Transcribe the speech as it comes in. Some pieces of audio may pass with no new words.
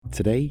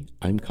Today,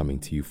 I'm coming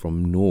to you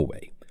from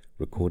Norway,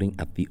 recording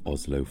at the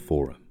Oslo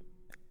Forum.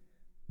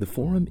 The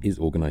forum is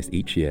organised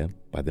each year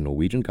by the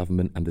Norwegian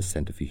government and the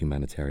Centre for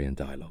Humanitarian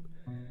Dialogue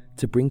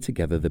to bring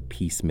together the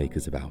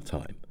peacemakers of our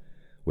time,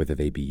 whether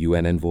they be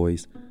UN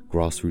envoys,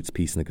 grassroots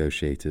peace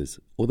negotiators,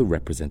 or the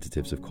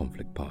representatives of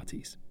conflict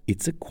parties.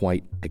 It's a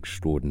quite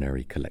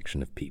extraordinary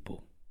collection of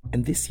people.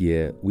 And this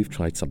year, we've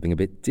tried something a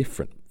bit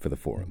different for the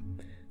forum,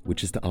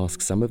 which is to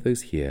ask some of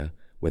those here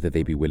whether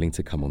they'd be willing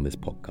to come on this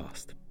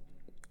podcast.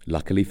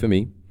 Luckily for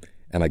me,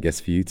 and I guess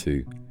for you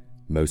too,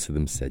 most of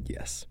them said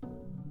yes.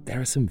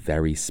 There are some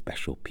very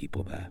special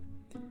people there.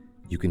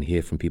 You can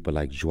hear from people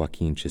like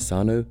Joaquin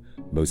Chissano,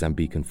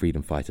 Mozambican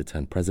freedom fighter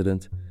turned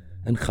president,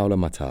 and Khawla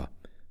Matar,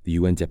 the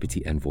UN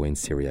Deputy Envoy in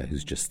Syria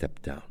who's just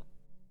stepped down.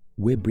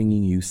 We're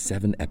bringing you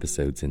 7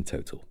 episodes in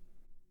total.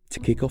 To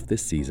kick off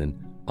this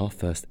season, our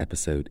first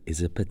episode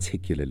is a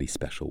particularly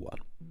special one.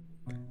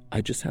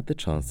 I just had the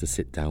chance to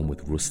sit down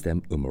with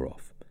Rustem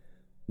Umerov,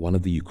 one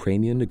of the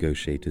Ukrainian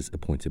negotiators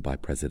appointed by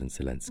President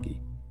Zelensky.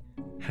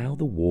 How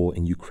the war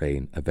in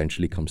Ukraine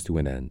eventually comes to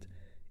an end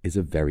is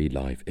a very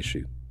live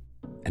issue.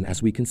 And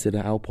as we consider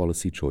our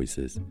policy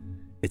choices,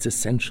 it's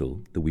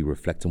essential that we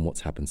reflect on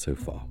what's happened so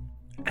far.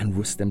 And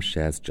Rustem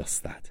shares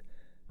just that,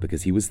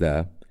 because he was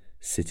there,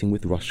 sitting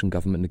with Russian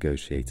government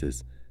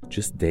negotiators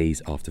just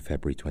days after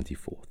February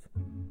 24th.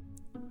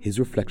 His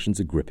reflections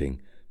are gripping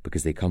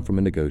because they come from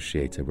a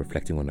negotiator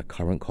reflecting on a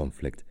current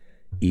conflict,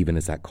 even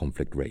as that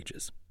conflict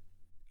rages.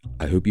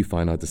 I hope you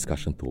find our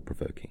discussion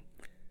thought-provoking.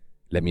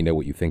 Let me know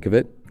what you think of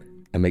it,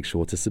 and make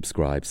sure to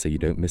subscribe so you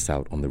don't miss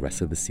out on the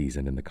rest of the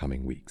season in the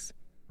coming weeks.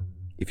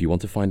 If you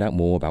want to find out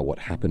more about what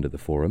happened at the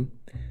forum,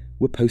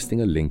 we're posting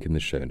a link in the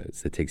show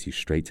notes that takes you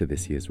straight to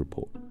this year's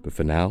report. But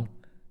for now,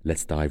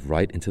 let's dive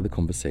right into the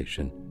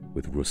conversation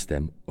with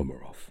Rustem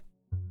Umerov.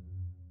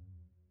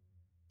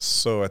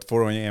 So at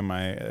 4 a.m.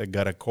 I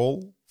got a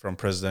call from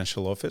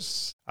presidential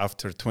office.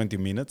 After 20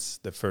 minutes,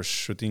 the first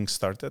shooting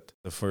started.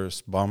 The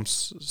first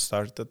bombs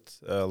started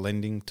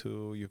landing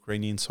to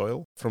Ukrainian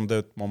soil. From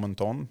that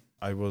moment on,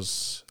 I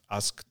was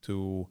asked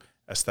to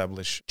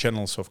establish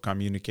channels of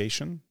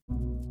communication.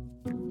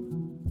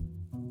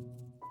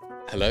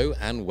 Hello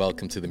and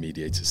welcome to the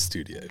Mediators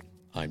Studio.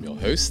 I'm your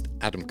host,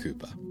 Adam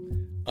Cooper.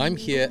 I'm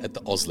here at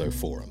the Oslo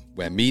Forum,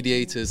 where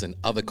mediators and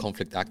other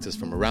conflict actors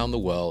from around the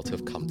world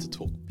have come to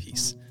talk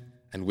peace.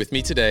 And with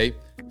me today,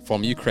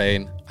 from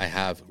Ukraine, I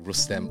have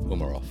Rustem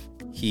Umerov.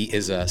 He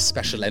is a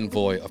special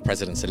envoy of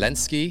President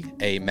Zelensky,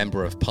 a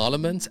member of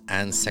parliament,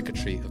 and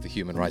secretary of the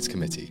Human Rights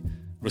Committee.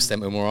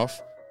 Rustem Umerov,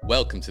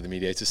 welcome to the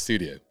Mediators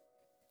Studio.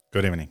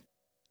 Good evening.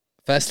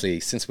 Firstly,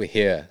 since we're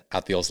here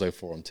at the Oslo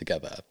Forum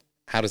together,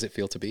 how does it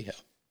feel to be here?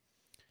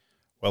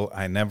 Well,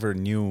 I never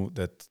knew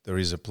that there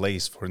is a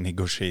place for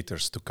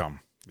negotiators to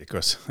come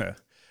because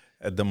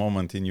at the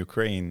moment in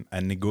Ukraine,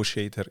 a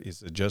negotiator is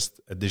just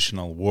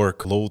additional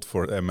workload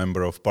for a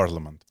member of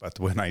parliament. But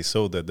when I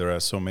saw that there are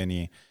so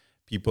many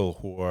people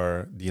who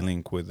are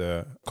dealing with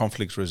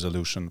conflict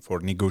resolution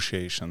for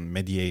negotiation,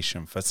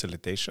 mediation,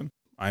 facilitation,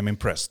 I'm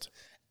impressed.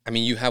 I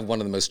mean, you have one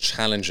of the most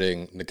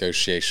challenging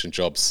negotiation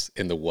jobs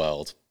in the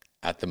world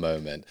at the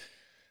moment.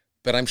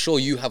 But I'm sure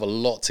you have a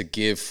lot to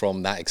give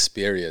from that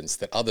experience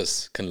that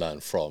others can learn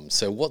from.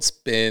 So what's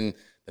been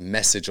the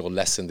message or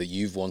lesson that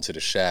you've wanted to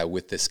share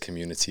with this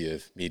community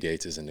of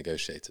mediators and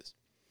negotiators?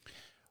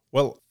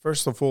 Well,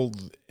 first of all,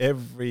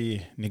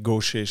 every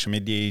negotiation,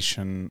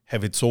 mediation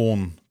have its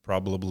own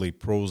probably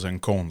pros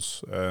and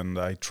cons. And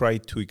I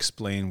tried to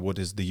explain what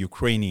is the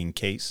Ukrainian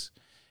case.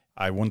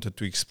 I wanted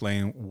to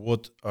explain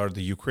what are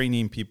the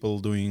Ukrainian people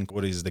doing,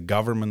 what is the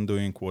government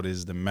doing, what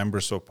is the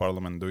members of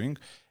parliament doing,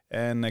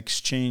 and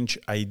exchange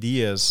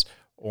ideas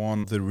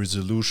on the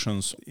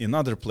resolutions in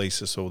other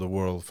places of the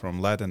world,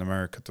 from Latin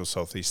America to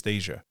Southeast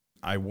Asia.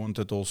 I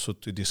wanted also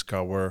to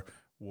discover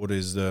what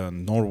is the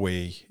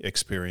Norway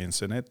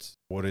experience in it,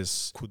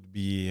 could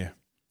be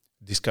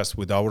discussed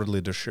with our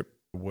leadership,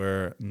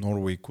 where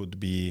Norway could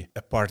be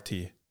a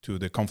party to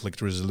the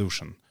conflict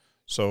resolution.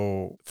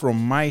 So from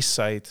my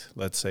side,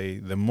 let's say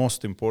the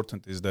most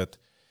important is that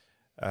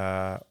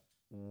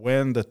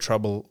when the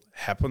trouble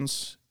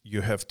happens,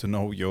 you have to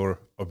know your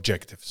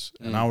objectives.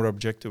 And our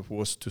objective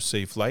was to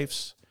save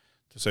lives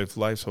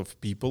of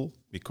people,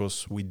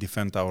 because we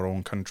defend our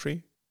own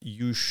country.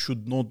 You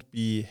should not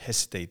be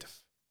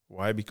hesitative.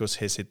 Why? Because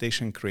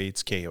hesitation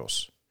creates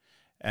chaos.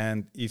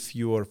 And if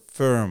you are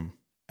firm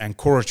and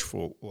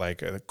courageful,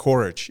 like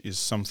courage is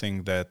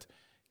something that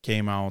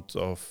came out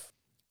of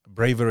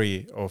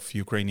bravery of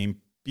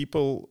Ukrainian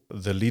people,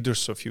 the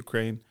leaders of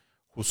Ukraine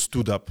who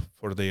stood up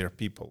for their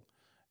people.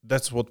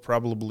 That's what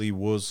probably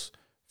was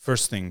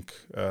first thing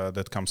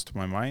that comes to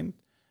my mind.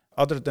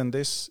 Other than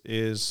this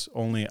is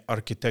only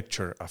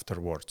architecture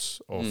afterwards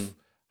of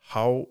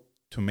how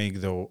to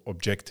make the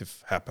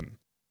objective happen.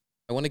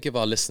 I want to give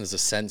our listeners a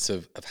sense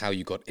of how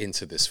you got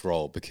into this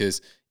role,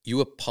 because you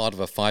were part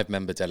of a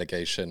 5-member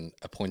delegation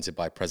appointed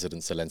by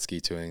President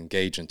Zelensky to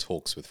engage in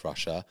talks with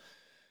Russia.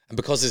 And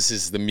because this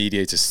is the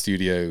Mediator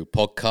Studio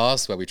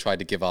podcast, where we try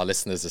to give our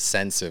listeners a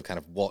sense of kind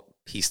of what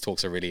peace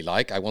talks are really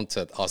like. I want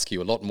to ask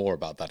you a lot more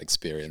about that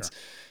experience. Sure.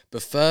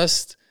 But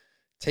first,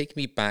 take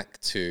me back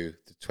to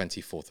the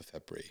 24th of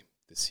February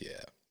this year.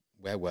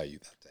 Where were you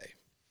that day?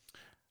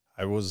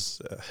 I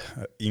was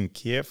in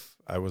Kiev.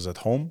 I was at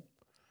home.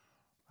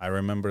 I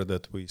remember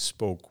that we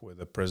spoke with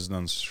the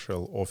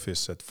presidential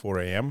office at 4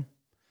 a.m.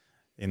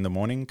 in the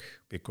morning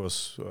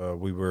because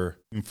we were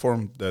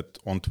informed that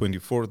on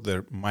 24th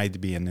there might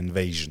be an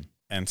invasion.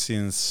 And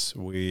since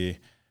we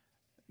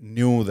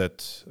knew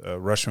that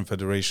Russian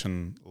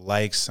Federation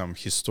likes some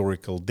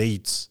historical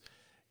dates,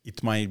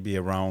 it might be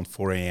around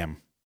 4 a.m.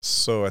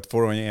 So at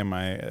 4 a.m.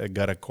 I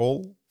got a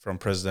call from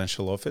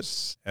presidential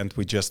office, and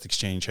we just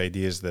exchanged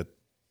ideas that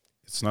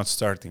it's not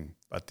starting.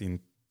 But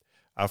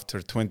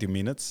after 20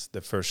 minutes,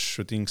 the first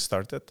shooting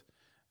started.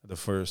 The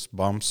first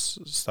bombs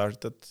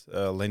started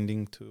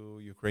landing to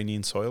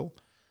Ukrainian soil.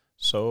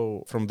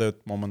 So from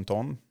that moment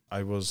on,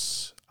 I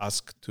was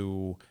asked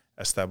to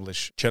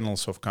establish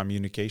channels of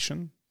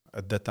communication.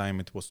 At that time,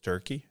 it was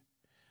Turkey.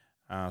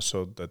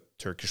 So the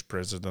Turkish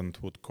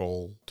president would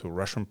call to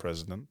Russian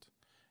president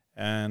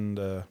and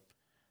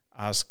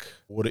ask,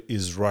 what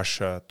is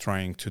Russia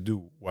trying to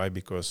do? Why?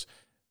 Because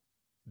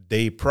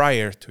day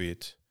prior to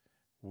it,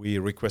 we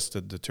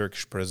requested the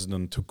Turkish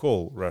president to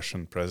call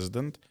Russian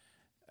president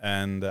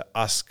and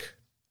ask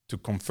to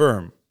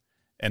confirm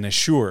and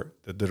assure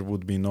that there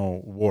would be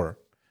no war.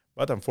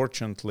 But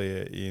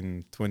unfortunately,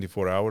 in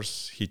 24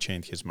 hours, he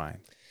changed his mind.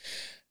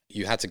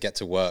 You had to get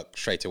to work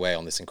straight away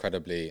on this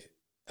incredibly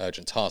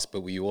urgent task,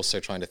 but were you also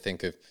trying to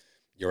think of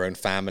your own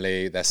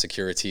family, their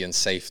security and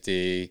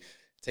safety?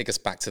 Take us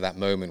back to that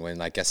moment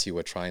when I guess you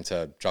were trying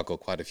to juggle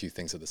quite a few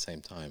things at the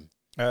same time.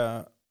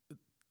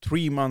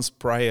 3 months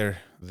prior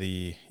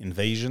the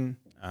invasion,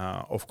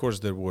 of course,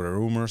 there were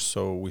rumors,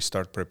 so we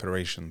start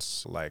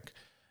preparations. Like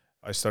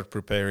I start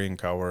preparing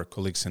our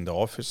colleagues in the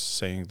office,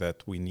 saying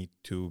that we need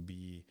to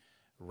be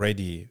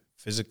ready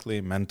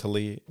physically,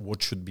 mentally,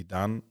 what should be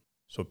done.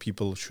 So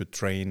people should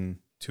train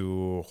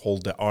to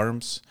hold the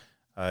arms.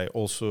 I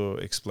also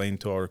explained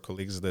to our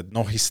colleagues that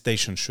no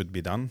hesitation should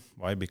be done.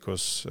 Why?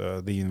 Because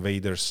the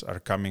invaders are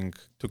coming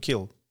to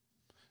kill.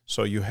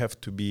 So you have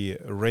to be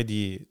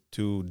ready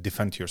to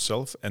defend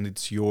yourself, and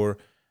it's your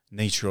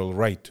natural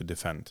right to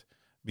defend.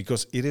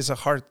 Because it is a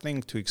hard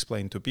thing to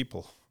explain to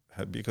people,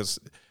 because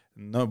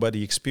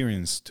nobody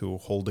experienced to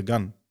hold a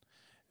gun.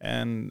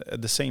 And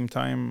at the same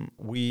time,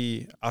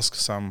 we ask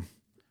some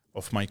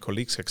of my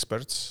colleagues,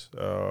 experts,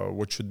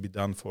 what should be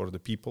done for the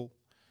people,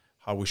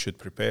 how we should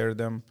prepare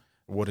them,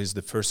 what is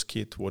the first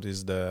kit, what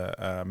is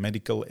the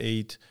medical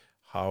aid,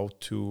 how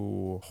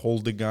to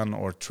hold the gun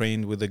or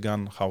train with the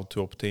gun, how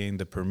to obtain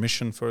the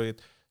permission for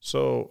it.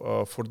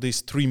 So for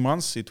these 3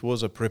 months, it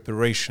was a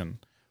preparation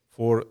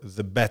for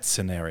the bad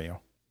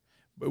scenario,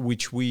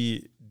 which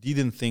we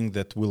didn't think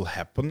that will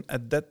happen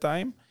at that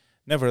time.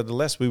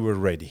 Nevertheless, we were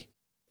ready.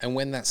 And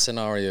when that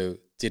scenario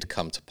did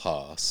come to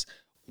pass,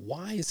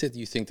 why is it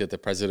you think that the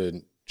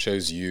president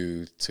chose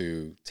you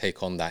to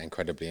take on that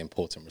incredibly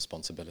important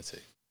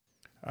responsibility?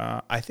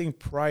 I think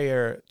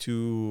prior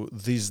to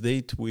this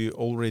date, we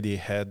already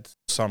had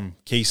some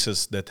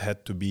cases that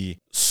had to be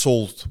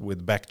solved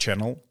with back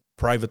channel,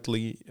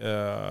 privately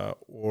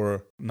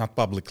or not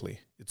publicly.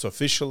 It's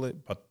officially,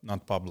 but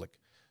not public.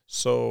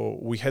 So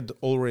we had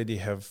already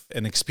have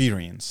an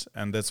experience,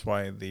 and that's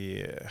why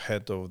the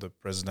head of the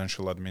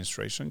presidential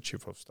administration,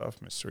 chief of staff,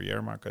 Mr.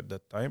 Yermak at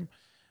that time,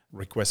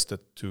 requested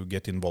to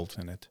get involved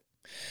in it.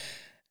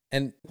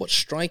 And what's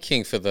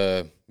striking for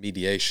the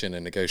mediation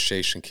and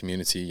negotiation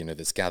community,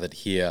 that's gathered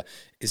here,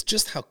 is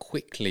just how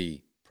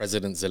quickly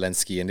President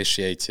Zelensky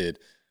initiated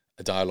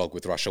a dialogue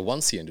with Russia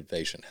once the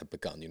invasion had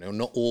begun.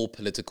 Not all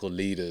political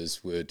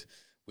leaders would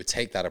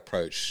take that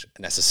approach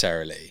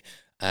necessarily.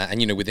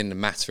 And within a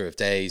matter of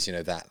days,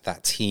 that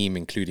team,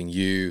 including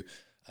you,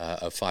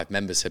 of 5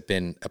 members had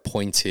been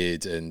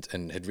appointed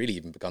and had really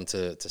even begun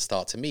to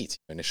start to meet,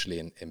 initially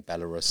in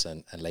Belarus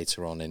and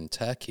later on in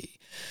Turkey.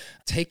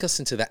 Take us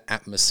into the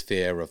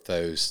atmosphere of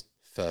those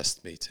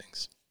first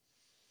meetings.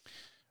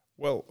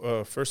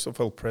 Well, first of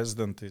all,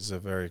 President is a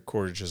very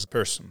courageous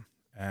person,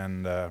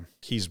 and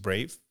he's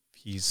brave,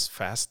 he's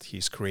fast,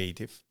 he's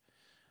creative.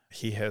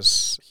 He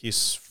has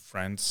his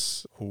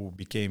friends who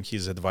became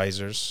his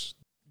advisors.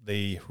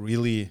 They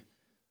really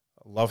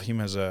love him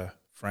as a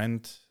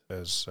friend,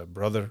 as a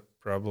brother,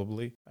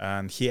 probably.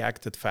 And he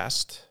acted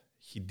fast.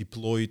 He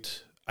deployed,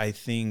 I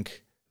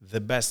think, the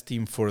best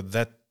team for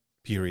that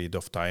period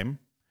of time,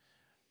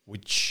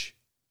 which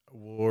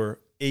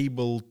were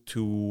able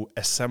to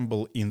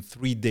assemble in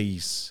 3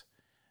 days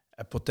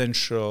a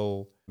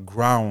potential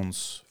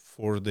grounds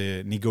for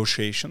the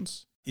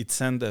negotiations. It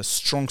sent a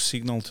strong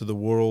signal to the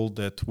world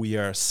that we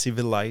are a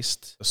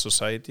civilized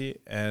society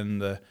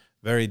and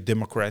very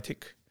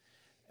democratic.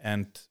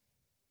 And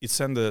it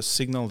sent a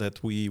signal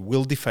that we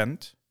will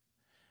defend,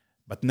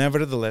 but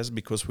nevertheless,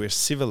 because we're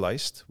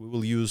civilized, we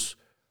will use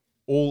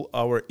all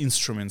our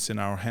instruments in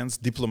our hands,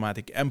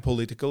 diplomatic and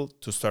political,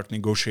 to start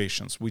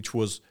negotiations, which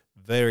was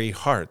very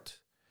hard.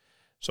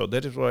 So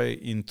that is why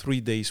in 3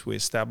 days we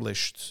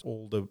established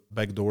all the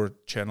backdoor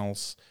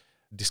channels.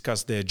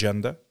 discussed the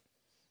agenda,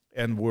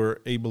 and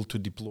were able to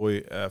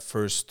deploy a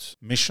first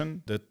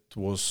mission that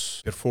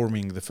was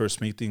performing the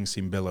first meetings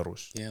in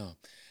Belarus. Yeah.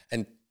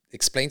 And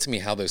explain to me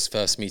how those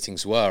first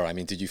meetings were. I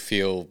mean, did you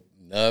feel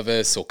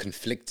nervous or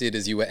conflicted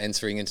as you were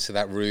entering into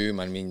that room?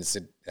 I mean, it's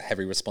a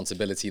heavy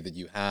responsibility that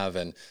you have,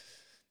 and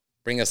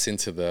bring us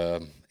into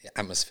the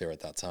atmosphere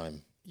at that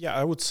time. Yeah,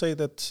 I would say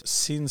that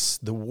since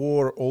the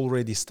war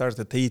already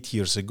started 8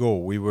 years ago,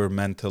 we were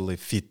mentally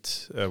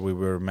fit, we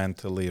were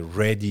mentally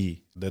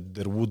ready that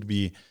there would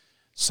be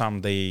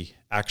someday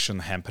action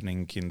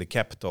happening in the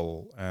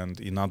capital and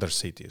in other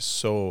cities.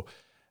 So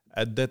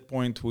at that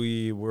point,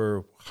 we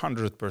were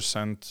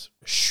 100%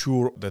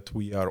 sure that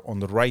we are on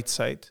the right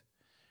side.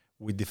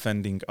 We're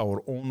defending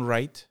our own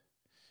right,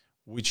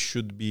 which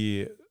should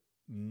be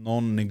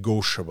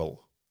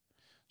non-negotiable.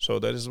 So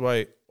that is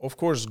why, of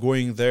course,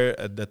 going there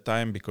at that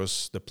time,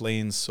 because the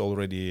planes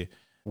already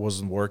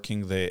wasn't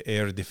working, the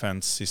air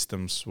defense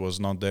systems was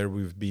not there.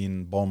 We've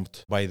been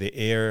bombed by the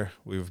air.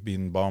 We've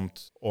been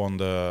bombed on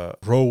the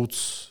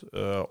roads,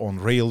 on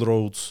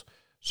railroads.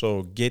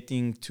 So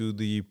getting to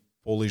the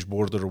Polish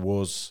border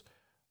was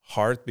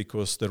hard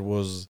because there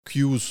was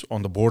queues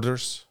on the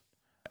borders.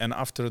 And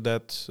after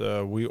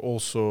that, we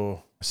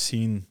also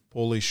seen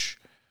Polish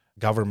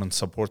government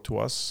support to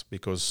us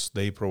because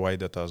they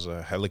provided us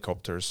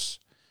helicopters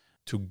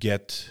to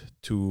get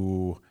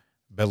to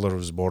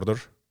Belarus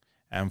border.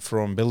 And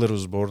from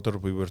Belarus border,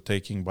 we were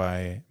taken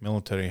by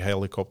military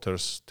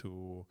helicopters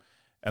to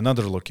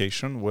another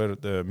location where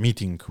the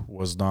meeting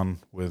was done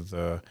with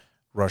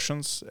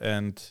Russians,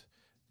 and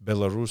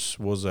Belarus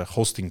was a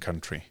hosting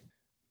country.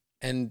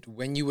 And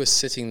when you were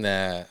sitting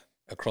there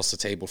across the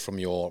table from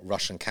your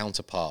Russian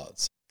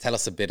counterparts, tell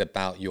us a bit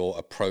about your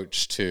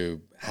approach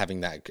to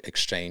having that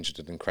exchange at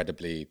an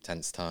incredibly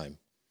tense time.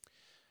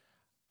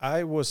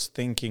 I was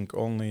thinking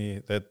only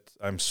that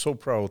I'm so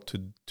proud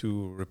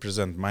to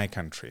represent my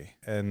country.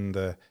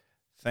 And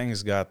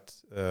thanks God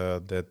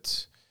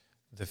that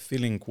the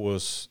feeling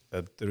was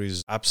that there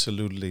is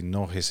absolutely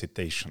no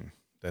hesitation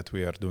that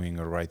we are doing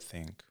the right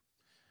thing.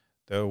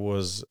 There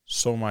was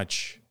so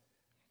much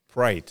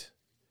pride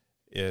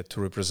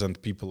to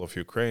represent people of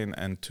Ukraine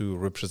and to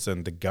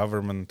represent the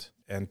government.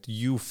 And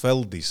you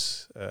felt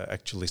this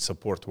actually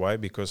support. Why?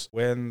 Because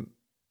when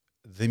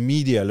the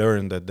media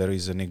learned that there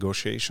is a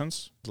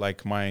negotiations,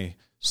 like my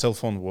cell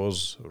phone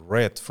was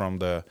read from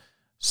the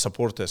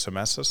support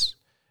SMSs,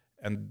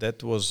 and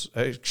that was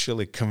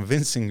actually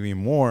convincing me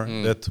more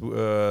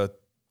that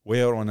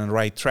we are on the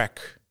right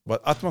track.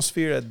 But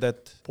atmosphere at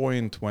that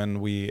point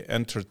when we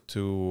entered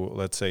to,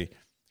 let's say,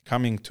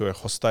 coming to a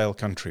hostile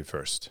country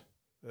first,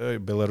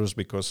 Belarus,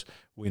 because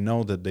we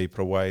know that they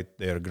provide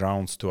their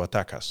grounds to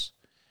attack us.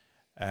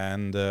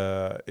 And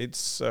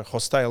it's a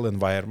hostile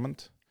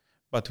environment.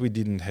 But we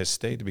didn't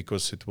hesitate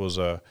because it was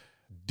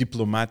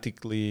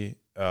diplomatically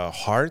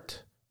hard,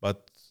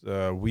 but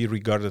we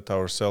regarded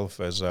ourselves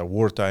as a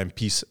wartime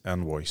peace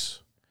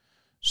envoys.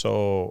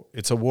 So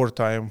it's a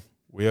wartime.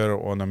 We are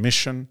on a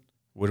mission.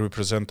 We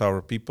represent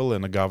our people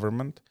and the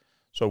government.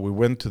 So we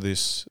went to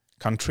this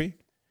country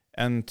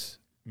and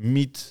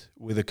meet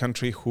with a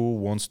country who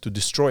wants to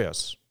destroy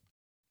us.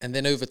 And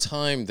then over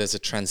time, there's a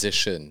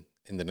transition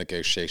in the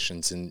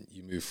negotiations, and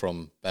you move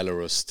from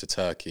Belarus to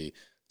Turkey.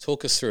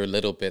 Talk us through a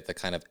little bit the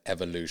kind of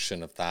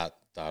evolution of that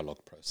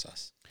dialogue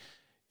process.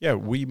 Yeah,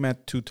 we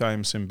met 2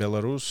 times in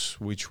Belarus,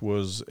 which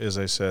was, as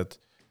I said,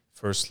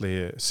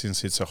 firstly,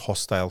 since it's a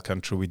hostile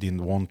country, we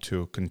didn't want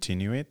to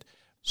continue it.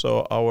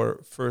 So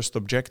our first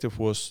objective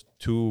was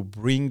to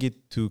bring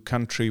it to a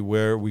country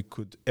where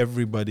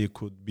everybody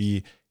could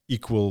be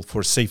equal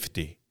for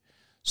safety.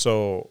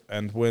 So,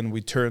 and when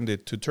we turned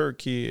it to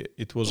Turkey,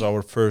 it was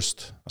our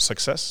first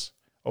success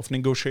of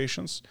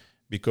negotiations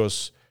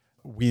because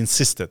we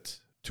insisted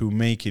to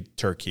make it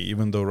Turkey,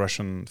 even though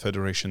Russian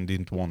Federation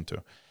didn't want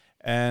to.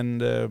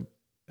 And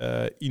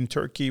in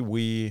Turkey,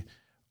 we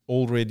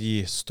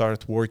already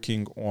start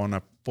working on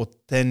a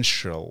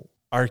potential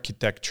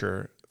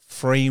architecture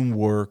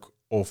framework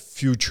of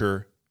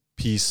future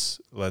peace,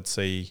 let's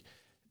say,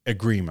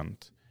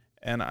 agreement.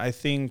 And I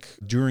think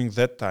during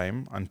that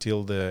time,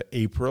 until the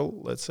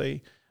April, let's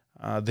say,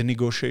 the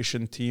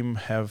negotiation team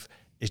have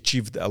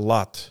achieved a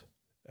lot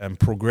and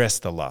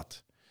progressed a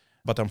lot.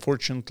 But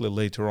unfortunately,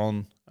 later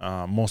on,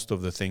 most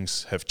of the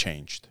things have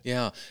changed.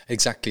 Yeah,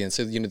 exactly. And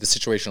so, the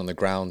situation on the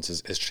ground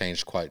has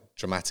changed quite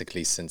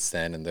dramatically since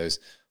then, and those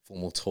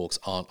formal talks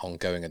aren't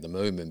ongoing at the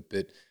moment.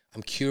 But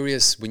I'm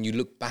curious, when you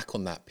look back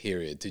on that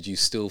period, did you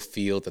still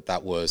feel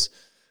that was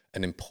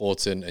an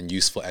important and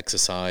useful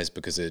exercise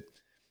because it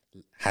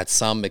had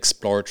some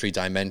exploratory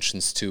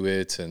dimensions to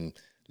it and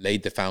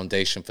laid the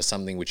foundation for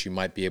something which you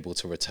might be able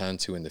to return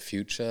to in the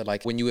future?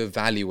 Like, when you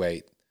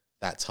evaluate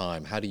that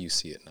time, how do you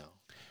see it now?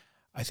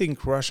 I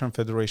think Russian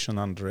Federation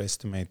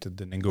underestimated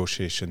the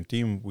negotiation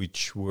team,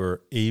 which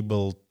were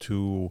able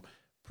to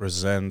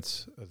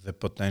present the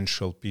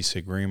potential peace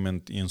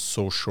agreement in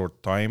so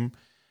short time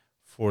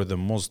for the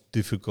most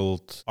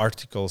difficult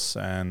articles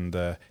and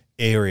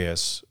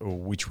areas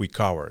which we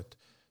covered.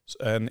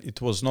 And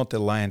it was not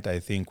aligned, I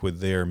think, with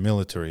their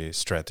military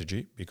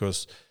strategy,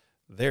 because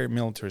their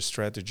military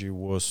strategy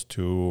was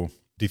to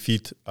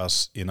defeat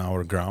us in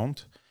our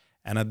ground.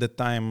 And at that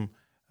time,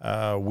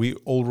 we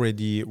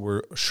already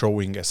were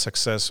showing a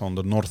success on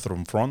the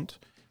Northern Front,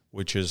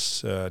 which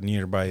is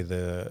nearby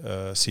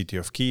the city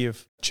of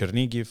Kiev,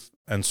 Chernigiv,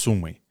 and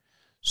Sumy.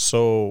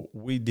 So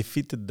we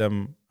defeated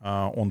them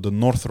on the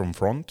Northern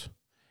Front,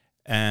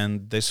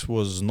 and this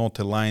was not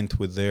aligned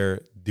with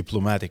their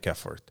diplomatic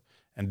effort.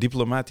 And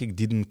diplomatic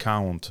didn't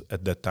count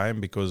at that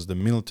time, because the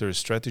military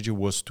strategy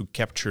was to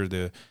capture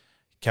the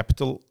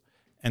capital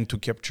and to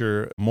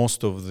capture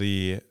most of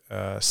the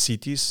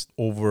cities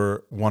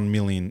over 1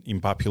 million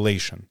in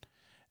population.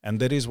 And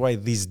that is why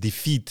this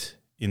defeat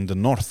in the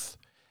north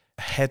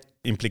had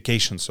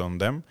implications on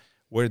them,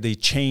 where they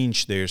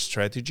changed their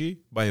strategy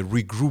by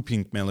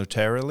regrouping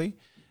militarily,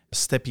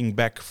 stepping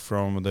back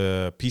from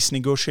the peace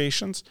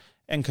negotiations,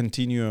 and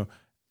continue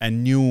a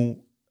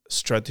new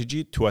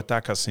strategy to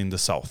attack us in the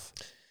south.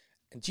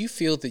 And do you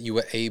feel that you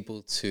were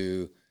able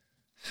to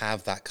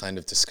have that kind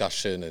of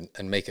discussion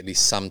and make at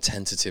least some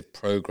tentative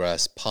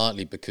progress,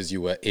 partly because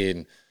you were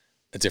in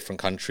a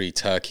different country,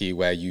 Turkey,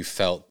 where you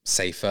felt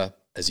safer,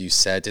 as you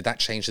said? Did that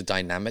change the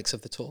dynamics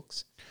of the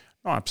talks?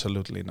 No,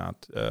 absolutely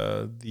not.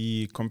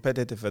 The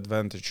competitive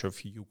advantage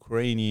of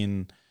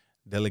Ukrainian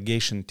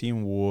delegation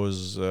team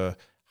was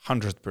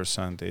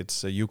 100%.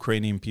 It's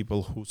Ukrainian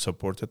people who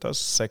supported us.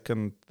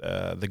 Second,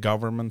 the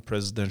government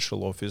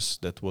presidential office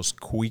that was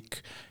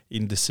quick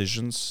in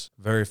decisions,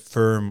 very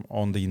firm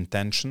on the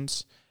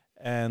intentions.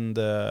 And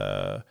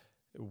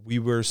we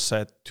were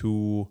set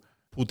to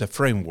put a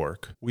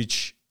framework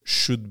which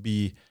should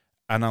be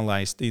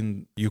analyzed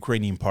in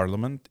Ukrainian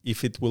parliament.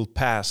 If it will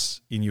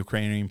pass in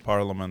Ukrainian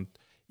parliament,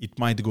 it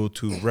might go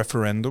to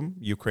referendum,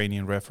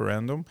 Ukrainian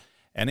referendum.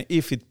 And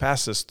if it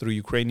passes through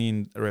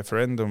Ukrainian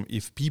referendum,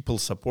 if people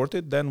support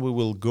it, then we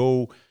will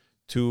go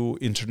to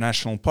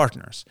international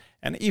partners.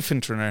 And if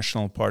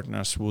international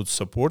partners would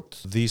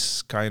support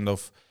this kind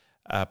of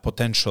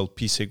potential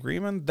peace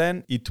agreement,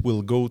 then it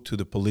will go to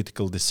the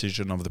political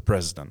decision of the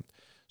president.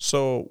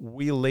 So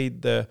we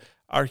laid the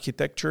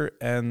architecture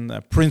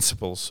and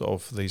principles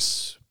of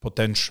this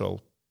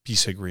potential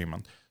peace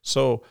agreement.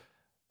 So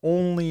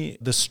only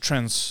the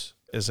strengths,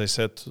 as I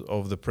said,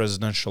 of the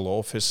presidential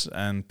office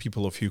and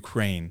people of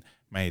Ukraine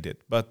made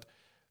it. But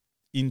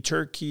in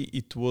Turkey,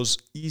 it was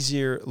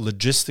easier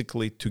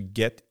logistically to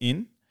get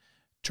in.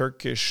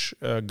 Turkish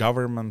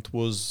government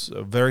was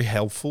very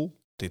helpful.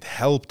 It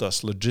helped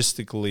us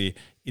logistically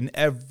in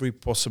every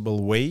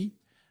possible way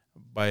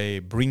by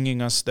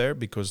bringing us there,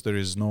 because there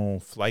is no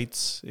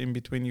flights in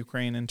between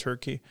Ukraine and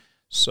Turkey.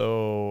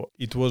 So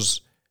it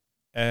was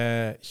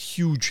a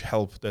huge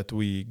help that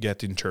we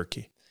get in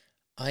Turkey.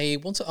 I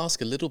want to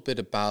ask a little bit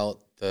about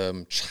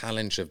the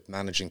challenge of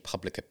managing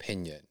public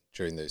opinion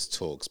during those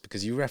talks,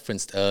 because you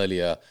referenced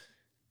earlier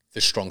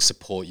the strong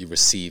support you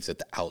received at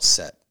the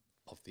outset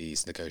of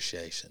these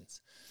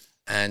negotiations.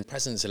 And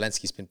President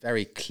Zelensky has been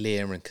very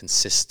clear and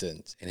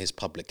consistent in his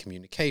public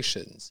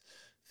communications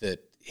that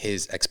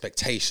his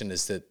expectation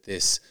is that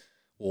this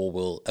war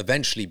will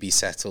eventually be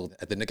settled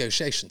at the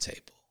negotiation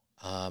table.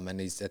 And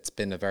that's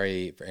been a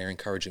very, very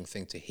encouraging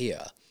thing to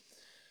hear.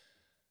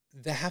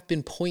 There have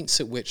been points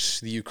at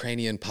which the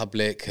Ukrainian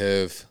public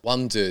have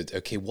wondered,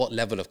 okay, what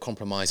level of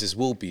compromises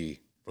will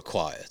be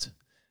required?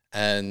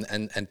 And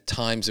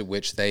times at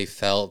which they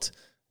felt,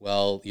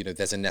 well, you know,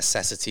 there's a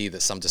necessity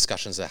that some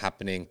discussions are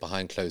happening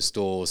behind closed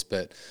doors,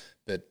 but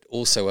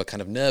also a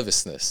kind of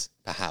nervousness,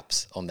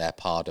 perhaps, on their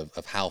part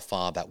of how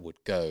far that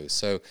would go.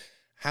 So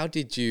how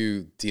did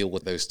you deal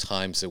with those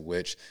times at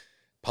which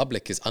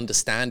public is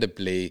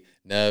understandably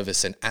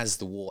nervous, and as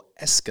the war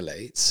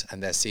escalates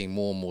and they're seeing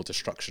more and more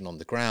destruction on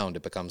the ground,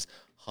 it becomes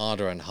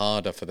harder and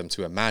harder for them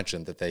to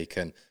imagine that they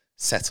can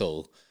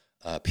settle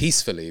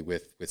peacefully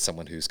with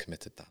someone who's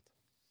committed that?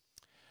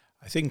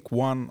 I think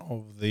one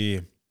of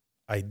the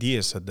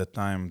ideas at that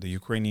time, the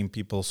Ukrainian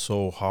people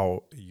saw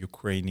how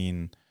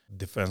Ukrainian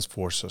defense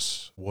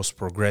forces was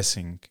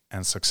progressing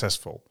and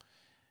successful.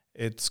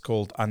 It's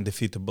called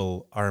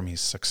undefeatable army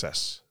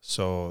success.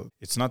 So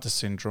it's not a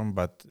syndrome,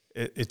 but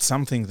it's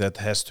something that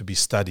has to be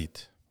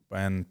studied.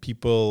 When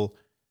people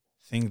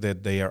think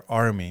that their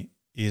army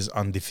is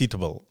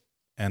undefeatable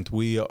and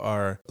we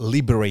are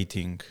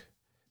liberating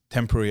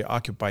temporary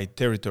occupied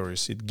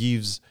territories, it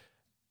gives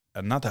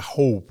not a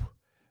hope,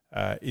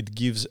 it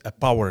gives a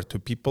power to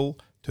people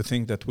to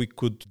think that we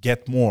could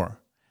get more.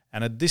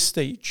 And at this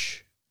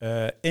stage,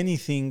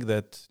 anything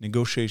that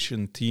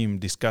negotiation team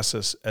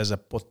discusses as a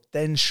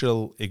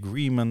potential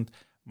agreement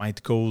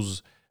might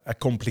cause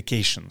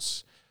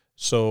complications.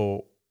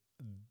 So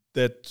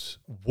that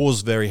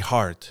was very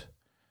hard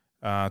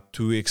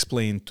to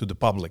explain to the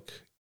public.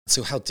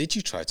 So how did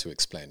you try to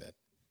explain it?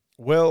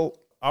 Well,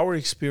 our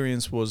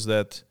experience was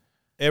that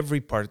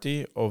every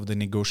party of the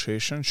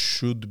negotiation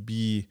should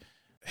be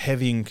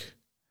having,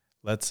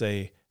 let's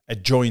say, a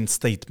joint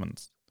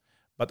statement.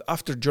 But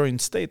after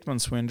joint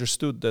statements, we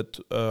understood that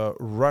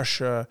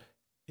Russia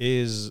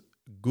is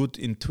good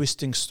in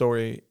twisting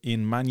story,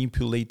 in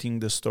manipulating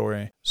the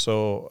story.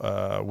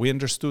 So we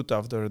understood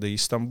after the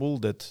Istanbul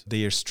that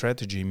their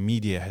strategy in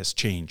media has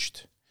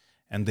changed,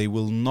 and they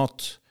will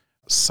not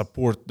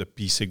support the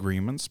peace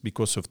agreements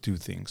because of two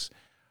things.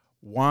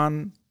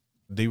 One,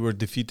 they were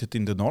defeated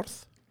in the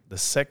north. The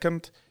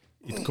second,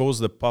 it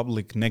caused a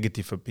public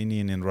negative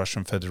opinion in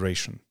Russian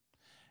Federation.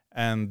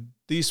 And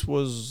this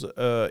was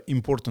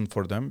important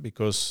for them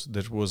because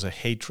there was a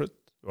hatred.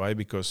 Why?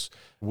 Because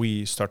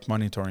we start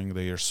monitoring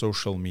their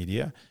social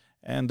media,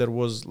 and there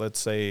was, let's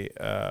say,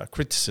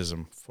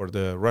 criticism for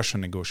the Russian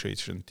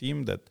negotiation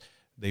team that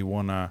they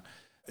want to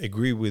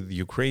agree with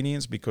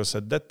Ukrainians, because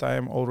at that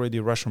time already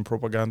Russian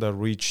propaganda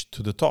reached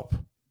to the top,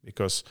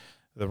 because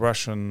the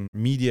Russian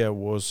media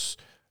was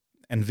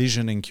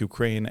envisioning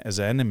Ukraine as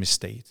an enemy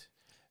state.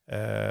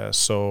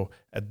 So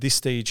at this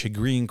stage,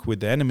 agreeing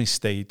with the enemy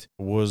state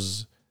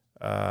was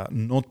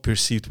not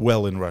perceived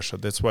well in Russia.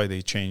 That's why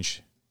they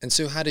changed. And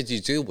so how did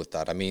you deal with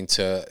that? I mean,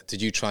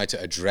 did you try to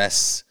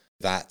address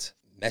that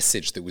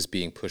message that was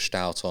being pushed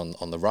out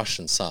on the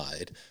Russian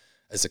side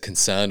as a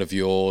concern of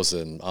yours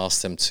and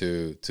ask them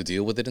to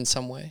deal with it in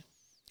some way?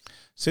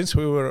 Since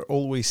we were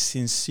always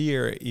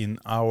sincere in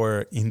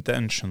our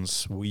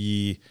intentions,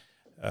 we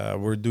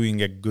were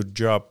doing a good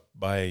job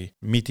by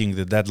meeting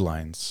the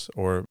deadlines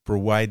or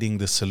providing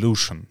the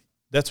solution.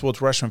 That's what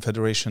Russian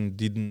Federation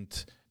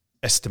didn't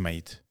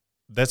estimate.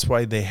 That's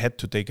why they had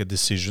to take a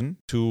decision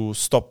to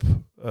stop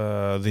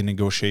the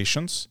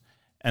negotiations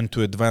and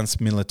to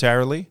advance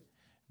militarily,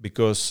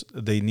 because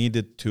they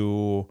needed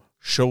to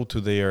show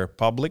to their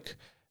public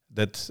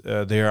that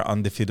they are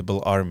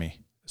undefeatable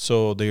army.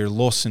 So their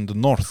loss in the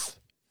north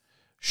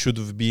should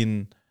have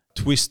been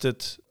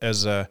twisted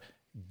as a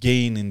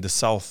gain in the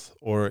south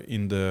or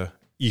in the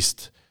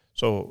east.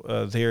 So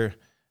their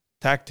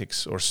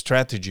tactics or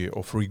strategy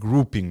of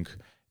regrouping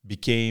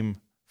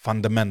became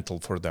fundamental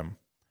for them,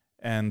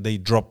 and they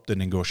dropped the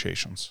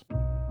negotiations.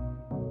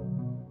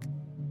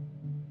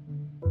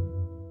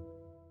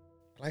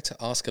 I'd like to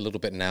ask a little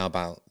bit now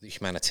about the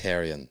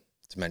humanitarian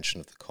dimension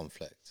of the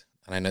conflict.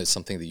 And I know it's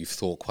something that you've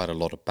thought quite a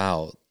lot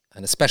about,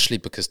 and especially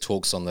because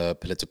talks on the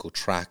political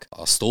track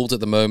are stalled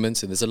at the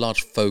moment, and there's a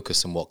large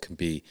focus on what can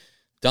be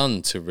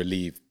done to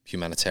relieve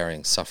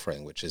humanitarian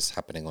suffering, which is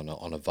happening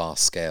on a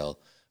vast scale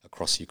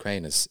across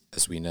Ukraine, as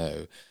we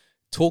know.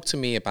 Talk to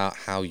me about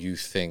how you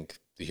think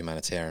the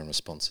humanitarian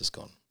response has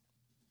gone.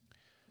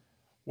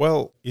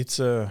 Well, it's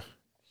a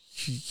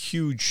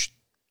huge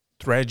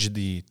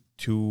tragedy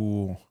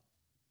to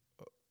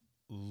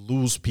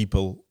lose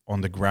people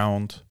on the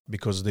ground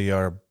because they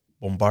are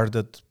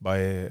bombarded by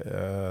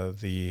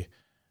the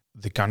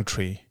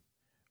country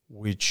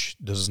which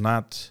does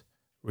not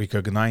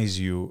recognize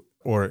you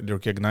or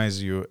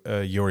recognize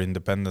your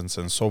independence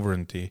and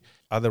sovereignty.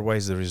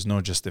 Otherwise, there is no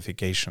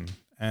justification.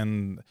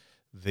 And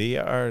they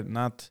are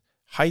not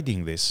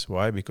hiding this.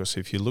 Why? Because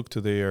if you look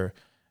to their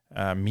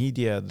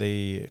media,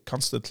 they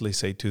constantly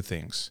say two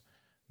things: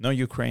 no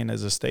Ukraine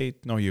as a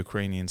state, no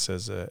Ukrainians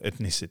as an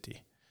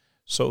ethnicity.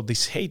 So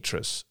this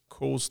hatred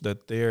caused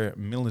that their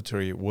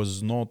military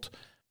was not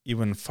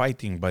even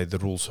fighting by the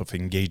rules of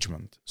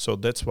engagement. So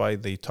that's why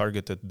they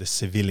targeted the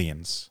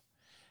civilians.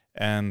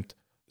 And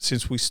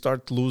since we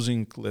start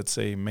losing, let's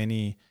say,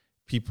 many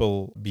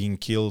people being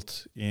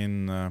killed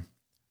in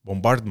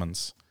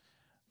bombardments,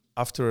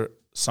 after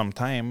some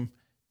time,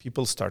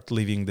 people start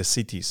leaving the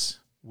cities,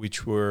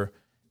 which were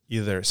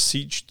either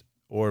sieged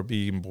or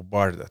being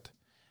bombarded.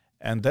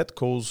 And that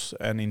caused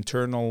an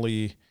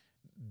internally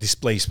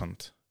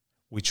displacement,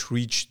 which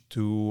reached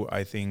to,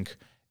 I think,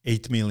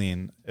 8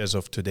 million as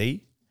of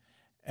today.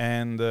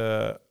 And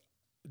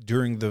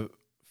during the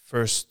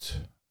first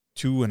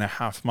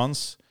 2.5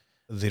 months,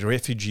 the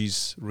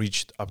refugees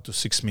reached up to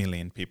 6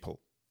 million people.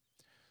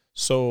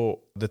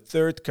 So the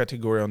third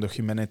category on the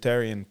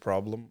humanitarian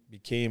problem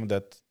became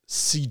that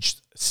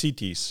sieged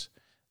cities,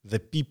 the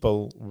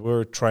people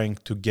were trying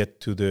to get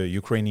to the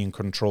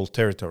Ukrainian-controlled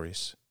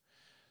territories.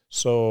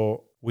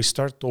 So we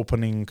start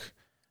opening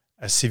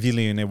a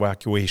civilian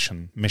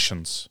evacuation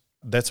missions.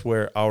 That's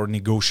where our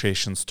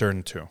negotiations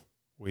turn to.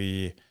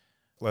 We,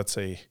 let's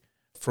say,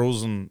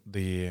 frozen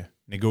the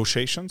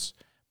negotiations,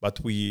 but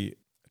we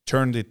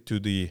turned it to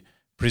the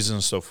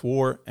prisoners of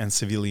war and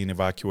civilian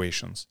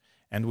evacuations.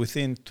 And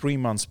within 3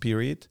 months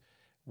period,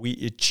 we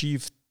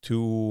achieved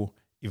to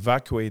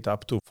evacuate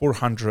up to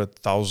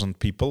 400,000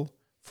 people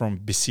from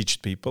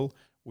besieged people,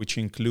 which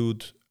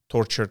include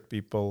tortured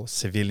people,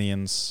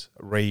 civilians,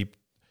 raped,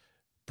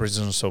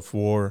 prisoners of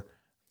war,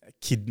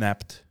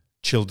 kidnapped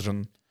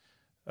children.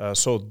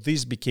 So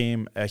this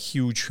became a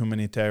huge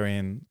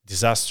humanitarian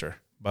disaster.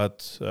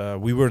 But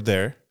we were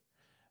there,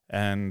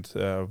 and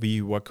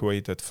we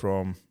evacuated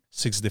from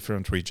 6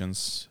 different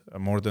regions,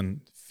 more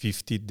than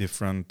 50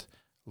 different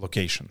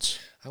locations.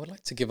 I would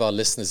like to give our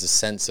listeners a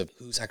sense of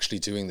who's actually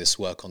doing this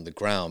work on the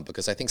ground,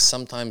 because I think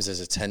sometimes there's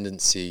a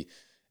tendency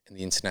in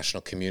the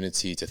international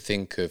community to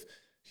think of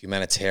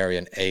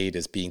humanitarian aid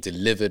as being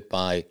delivered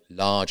by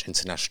large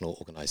international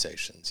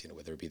organizations,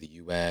 whether it be the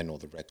UN or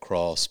the Red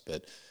Cross,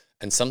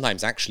 and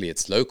sometimes actually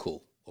it's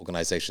local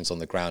organizations on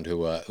the ground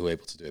who are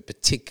able to do it,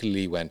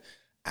 particularly when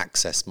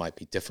access might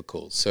be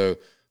difficult. So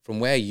from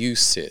where you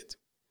sit,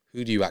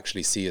 who do you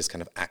actually see as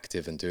kind of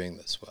active in doing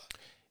this work?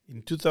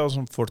 In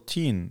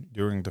 2014,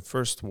 during the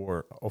first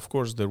war, of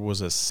course, there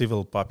was a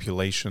civil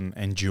population,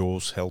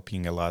 NGOs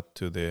helping a lot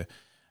to the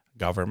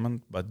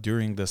government. But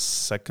during the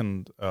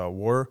second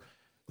war,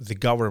 the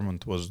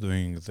government was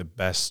doing the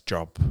best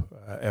job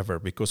ever,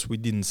 because we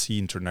didn't see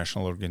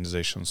international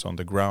organizations on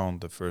the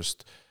ground the first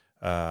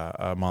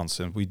months.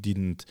 And we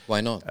didn't...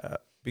 Why not?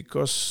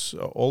 Because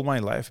all my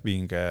life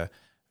being a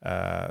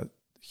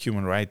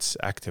human rights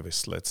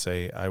activist, let's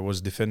say, I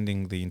was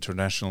defending the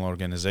international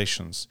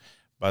organizations.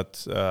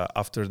 But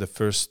after the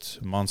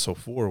first months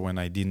of war, when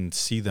I didn't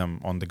see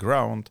them on the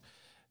ground,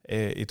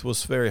 it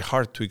was very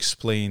hard to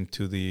explain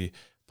to the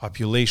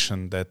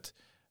population that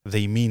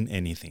they mean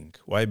anything.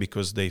 Why?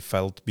 Because they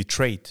felt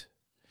betrayed.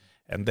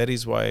 And that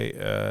is why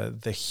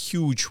the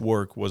huge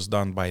work was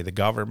done by the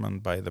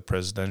government, by the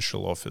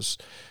presidential office,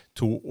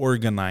 to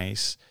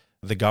organize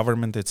the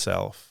government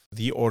itself,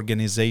 the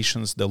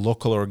organizations, the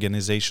local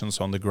organizations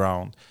on the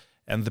ground,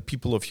 and the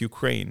people of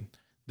Ukraine.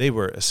 They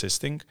were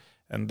assisting.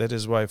 And that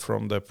is why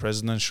from the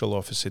presidential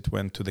office, it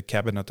went to the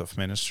cabinet of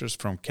ministers.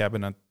 From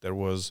cabinet, there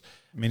was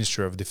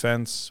Ministry of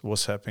Defense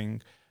was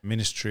happening,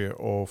 Ministry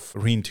of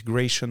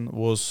Reintegration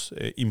was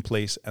in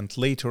place. And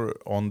later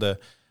on the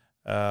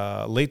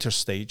later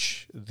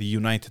stage, the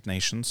United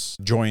Nations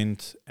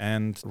joined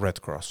and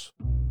Red Cross.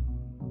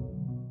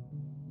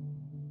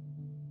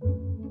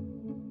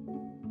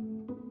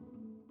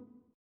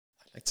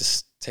 I'd like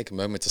to take a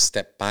moment to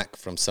step back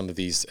from some of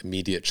these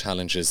immediate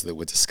challenges that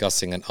we're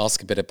discussing and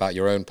ask a bit about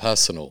your own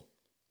personal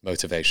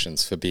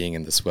motivations for being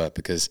in this work,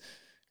 because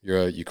you're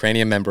a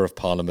Ukrainian member of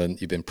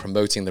parliament, you've been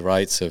promoting the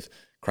rights of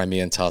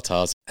Crimean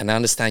Tatars, and I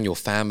understand your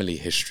family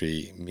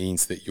history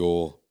means that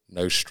you're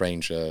no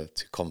stranger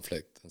to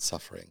conflict and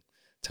suffering.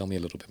 Tell me a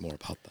little bit more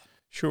about that.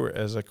 Sure.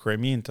 As a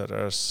Crimean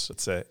Tatars,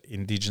 it's an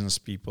indigenous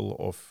people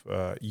of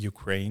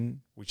Ukraine,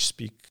 which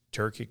speak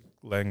Turkic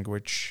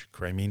language,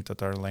 Crimean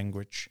Tatar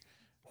language,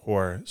 who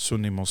are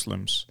Sunni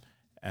Muslims.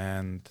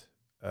 And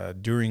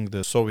during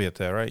the Soviet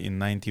era in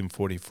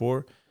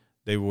 1944,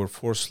 they were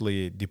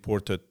forcibly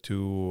deported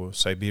to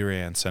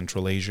Siberia and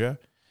Central Asia.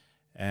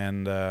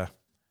 And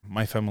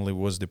my family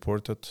was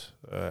deported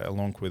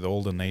along with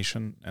all the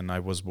nation. And I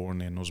was born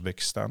in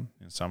Uzbekistan,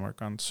 in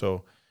Samarkand.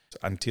 So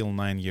until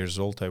 9 years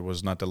old, I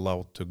was not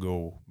allowed to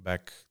go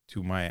back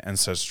to my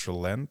ancestral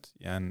land.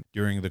 And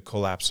during the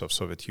collapse of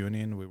Soviet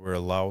Union, we were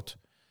allowed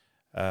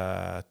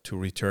to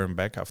return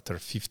back after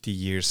 50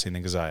 years in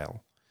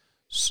exile.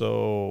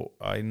 So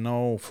I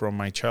know from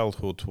my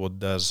childhood what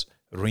does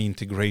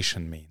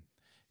reintegration mean.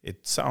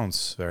 It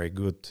sounds very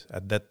good.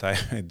 At that time,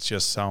 it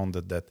just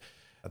sounded that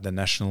the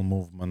national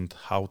movement,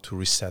 how to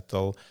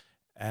resettle,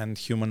 and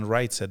human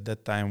rights at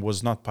that time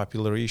was not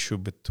popular issue,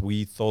 but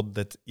we thought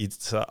that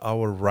it's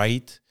our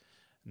right,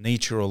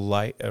 natural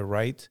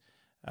right,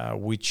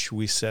 which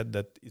we said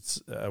that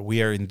it's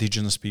we are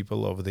indigenous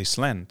people of this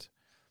land.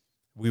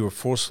 We were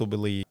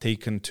forcibly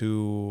taken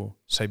to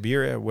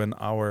Siberia when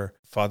our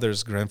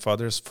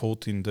grandfathers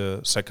fought in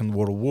the Second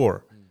World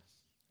War.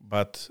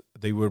 But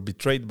they were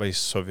betrayed by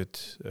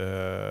Soviet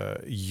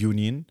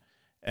Union,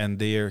 and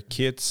their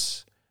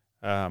kids,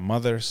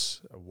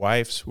 mothers,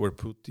 wives were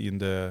put in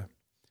the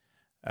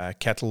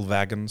cattle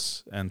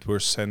wagons and were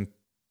sent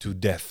to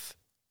death.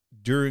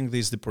 During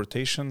this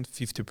deportation,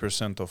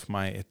 50% of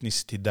my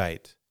ethnicity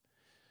died.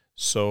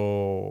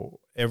 So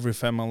every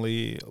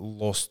family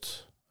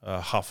lost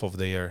half of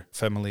their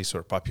families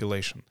or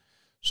population.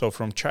 So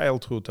from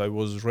childhood, I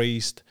was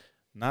raised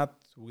not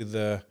with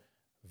a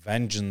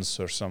vengeance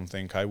or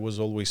something. I was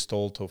always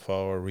told of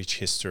our rich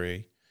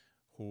history,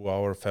 who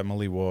our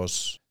family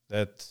was,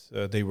 that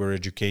they were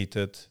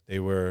educated, they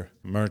were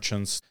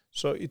merchants.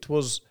 So it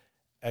was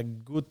a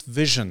good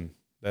vision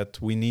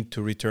that we need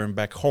to return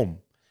back home.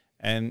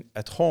 And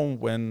at home,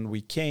 when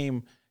we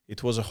came,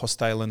 it was a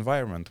hostile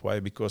environment. Why?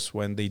 Because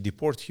when they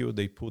deport you,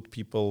 they put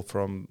people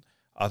from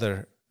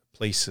other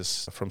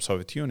places from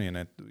Soviet Union.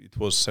 It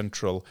was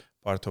central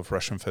part of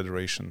Russian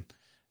Federation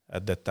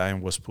at that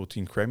time was put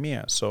in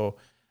Crimea. So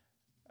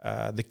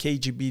the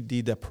KGB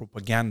did a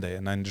propaganda,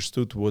 and I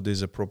understood what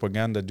is a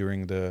propaganda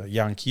during the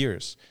young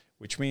years,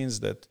 which means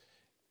that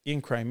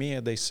in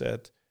Crimea they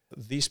said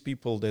these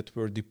people that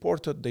were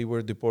deported, they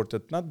were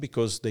deported not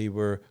because they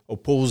were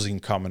opposing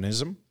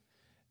communism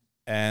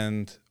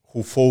and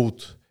who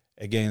fought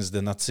against the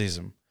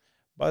Nazism,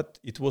 but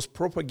it was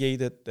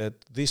propagated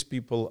that these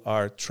people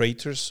are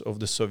traitors of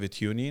the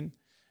Soviet Union,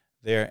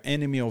 they are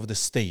enemy of the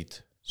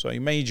state. So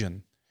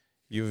imagine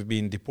you've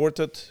been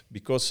deported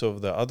because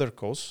of the other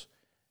cause,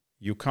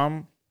 you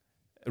come,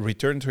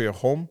 return to your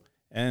home,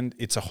 and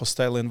it's a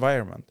hostile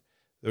environment.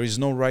 There is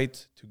no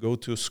right to go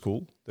to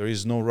school. There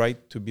is no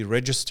right to be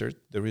registered.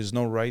 There is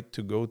no right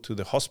to go to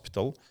the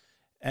hospital.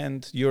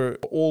 And your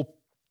all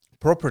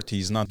property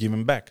is not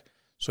given back.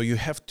 So you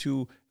have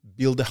to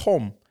build a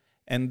home.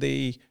 And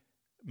they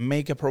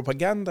make a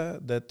propaganda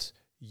that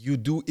you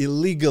do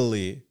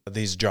illegally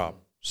this job.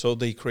 So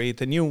they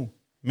create a new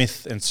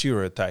myth and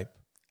stereotype.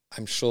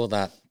 I'm sure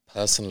that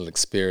personal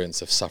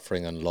experience of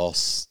suffering and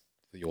loss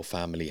that your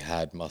family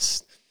had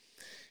must,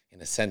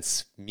 in a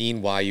sense,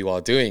 mean why you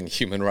are doing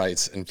human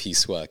rights and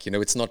peace work.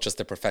 It's not just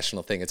a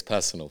professional thing, it's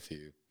personal for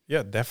you.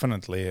 Yeah,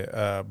 definitely.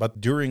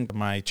 But during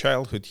my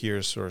childhood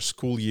years or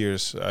school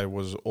years, I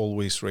was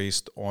always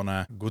raised on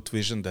a good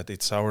vision that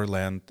it's our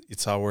land,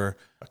 it's our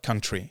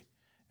country.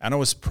 And I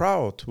was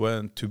proud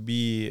to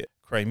be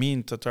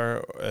Crimean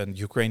Tatar and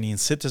Ukrainian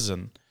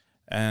citizen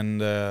and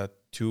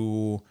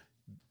to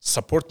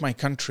support my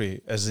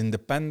country as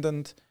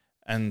independent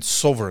and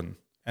sovereign.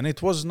 And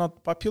it was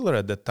not popular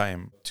at that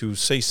time to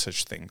say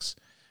such things,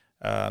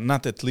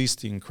 not at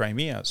least in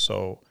Crimea.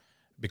 So,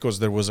 because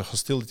there was a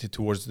hostility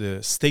towards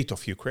the state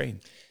of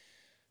Ukraine.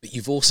 But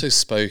you've also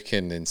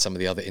spoken in some of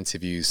the other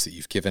interviews that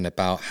you've given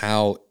about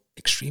how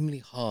extremely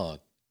hard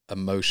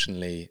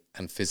emotionally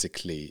and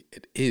physically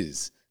it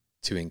is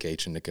to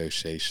engage in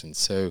negotiations.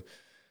 So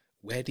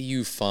where do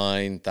you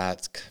find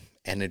that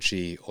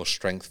energy or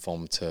strength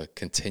from to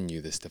continue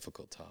this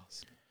difficult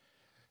task?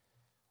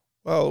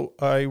 Well,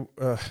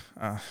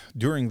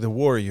 during the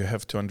war, you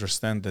have to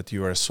understand that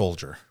you are a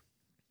soldier.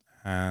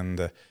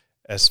 And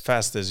as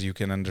fast as you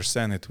can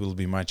understand, it will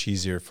be much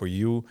easier for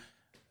you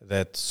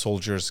that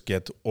soldiers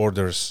get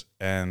orders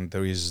and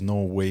there is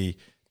no way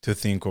to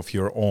think of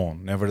your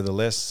own.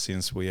 Nevertheless,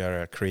 since we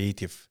are a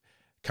creative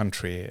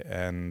country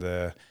and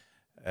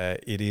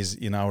it is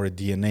in our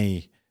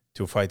DNA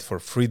to fight for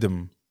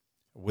freedom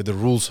with the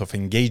rules of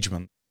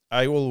engagement,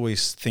 I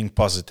always think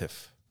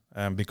positive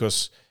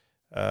because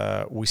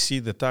we see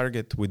the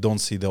target, we don't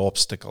see the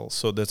obstacle.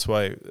 So that's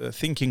why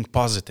thinking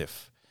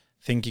positive,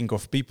 thinking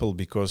of people,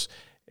 because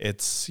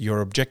it's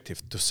your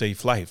objective to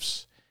save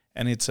lives.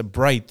 And it's a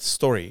bright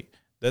story.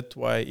 That's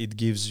why it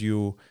gives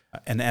you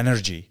an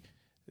energy,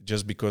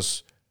 just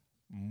because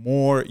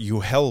more you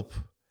help,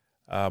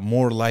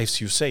 more lives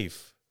you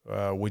save,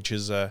 which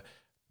is a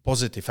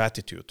positive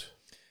attitude.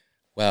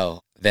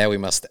 Well, there we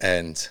must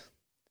end.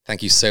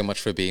 Thank you so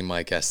much for being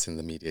my guest in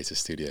the Mediator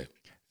Studio.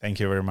 Thank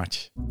you very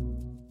much.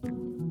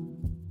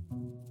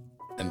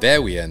 And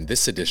there we end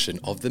this edition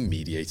of the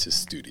Mediator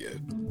Studio.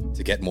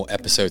 To get more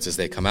episodes as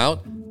they come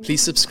out,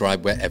 please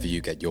subscribe wherever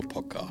you get your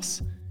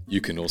podcasts.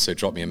 You can also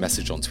drop me a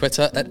message on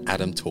Twitter at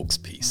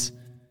AdamTalksPeace.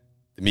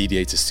 The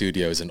Mediator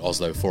Studio is an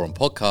Oslo Forum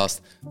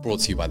podcast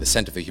brought to you by the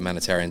Centre for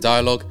Humanitarian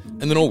Dialogue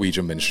and the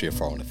Norwegian Ministry of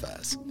Foreign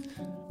Affairs.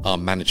 Our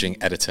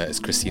managing editor is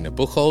Christina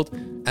Buchhold,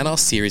 and our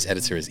series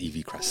editor is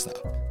Evie Kresta.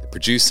 The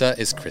producer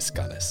is Chris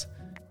Gunnis.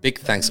 Big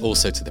thanks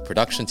also to the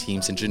production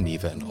teams in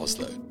Geneva and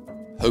Oslo.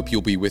 Hope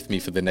you'll be with me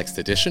for the next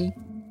edition.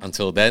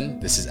 Until then,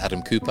 this is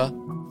Adam Cooper.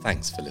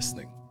 Thanks for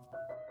listening.